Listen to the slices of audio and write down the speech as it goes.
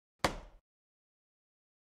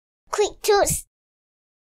Kwik Tuts.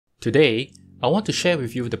 Today, I want to share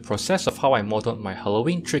with you the process of how I modeled my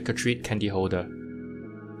Halloween trick-or-treat candy holder.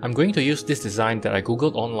 I'm going to use this design that I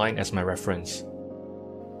googled online as my reference.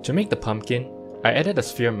 To make the pumpkin, I added a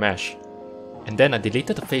sphere mesh, and then I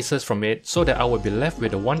deleted the faces from it so that I would be left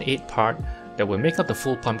with a 1/8 part that will make up the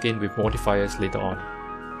full pumpkin with modifiers later on.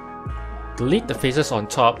 Delete the faces on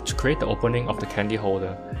top to create the opening of the candy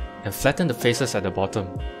holder, and flatten the faces at the bottom.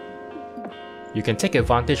 You can take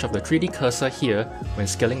advantage of the 3D cursor here when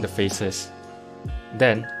scaling the faces.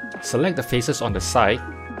 Then, select the faces on the side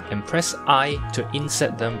and press I to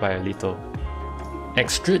inset them by a little.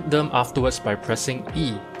 Extrude them afterwards by pressing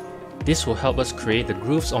E. This will help us create the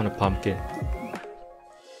grooves on the pumpkin.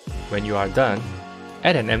 When you are done,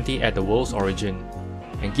 add an empty at the world's origin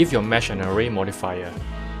and give your mesh an array modifier.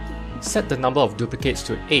 Set the number of duplicates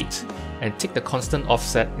to 8 and tick the constant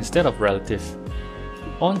offset instead of relative.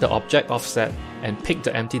 On the object offset and pick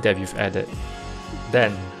the empty that you've added.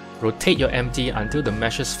 Then, rotate your empty until the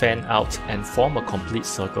meshes fan out and form a complete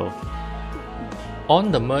circle.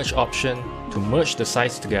 On the merge option to merge the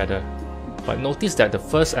sides together, but notice that the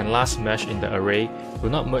first and last mesh in the array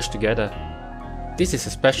will not merge together. This is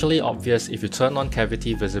especially obvious if you turn on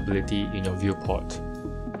cavity visibility in your viewport.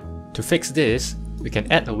 To fix this, we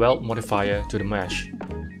can add a weld modifier to the mesh.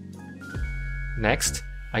 Next,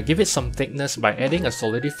 I give it some thickness by adding a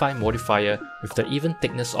solidify modifier with the even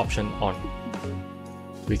thickness option on.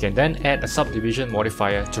 We can then add a subdivision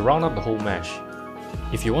modifier to round up the whole mesh.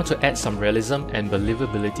 If you want to add some realism and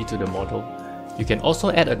believability to the model, you can also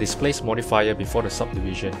add a displace modifier before the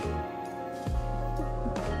subdivision.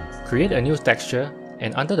 Create a new texture,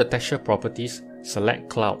 and under the texture properties, select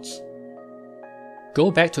clouds.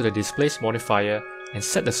 Go back to the displace modifier and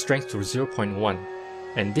set the strength to 0.1,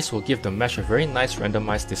 and this will give the mesh a very nice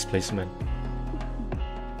randomized displacement.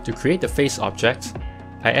 To create the face object,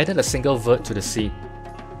 I added a single vert to the seed.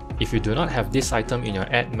 If you do not have this item in your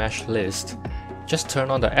Add Mesh list, just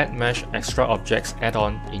turn on the Add Mesh Extra Objects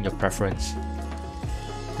add-on in your preference.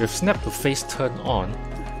 With Snap to Face turned on,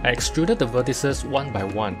 I extruded the vertices one by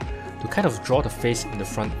one to kind of draw the face in the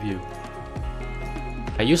front view.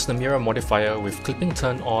 I used the mirror modifier with clipping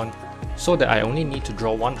turned on so that I only need to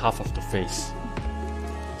draw one half of the face.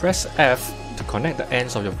 Press F to connect the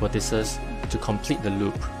ends of your vertices to complete the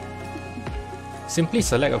loop. Simply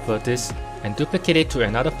select a vertex and duplicate it to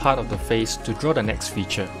another part of the face to draw the next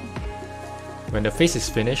feature. When the face is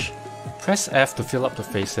finished, press F to fill up the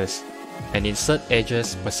faces, and insert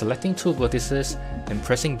edges by selecting two vertices and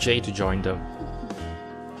pressing J to join them.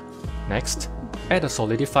 Next, add a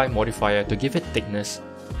solidify modifier to give it thickness,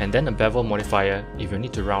 and then a bevel modifier if you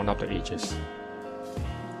need to round up the edges.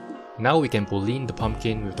 Now we can boolean the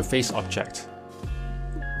pumpkin with the face object.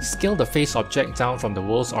 Scale the face object down from the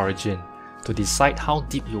world's origin to decide how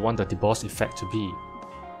deep you want the deboss effect to be.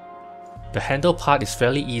 The handle part is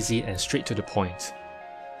fairly easy and straight to the point.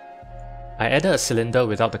 I added a cylinder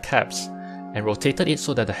without the caps and rotated it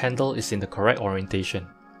so that the handle is in the correct orientation.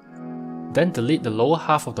 Then delete the lower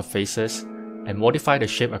half of the faces and modify the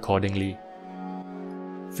shape accordingly.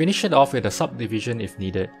 Finish it off with a subdivision if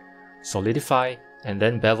needed, solidify, and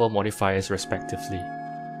then bevel modifiers respectively.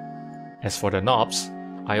 As for the knobs,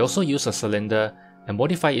 I also used a cylinder and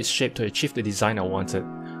modified its shape to achieve the design I wanted,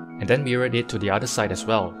 and then mirrored it to the other side as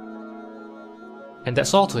well. And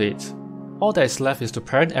that's all to it. All that is left is to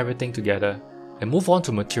parent everything together and move on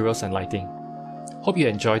to materials and lighting. Hope you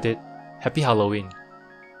enjoyed it. Happy Halloween!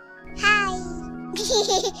 Hi!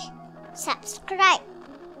 Subscribe!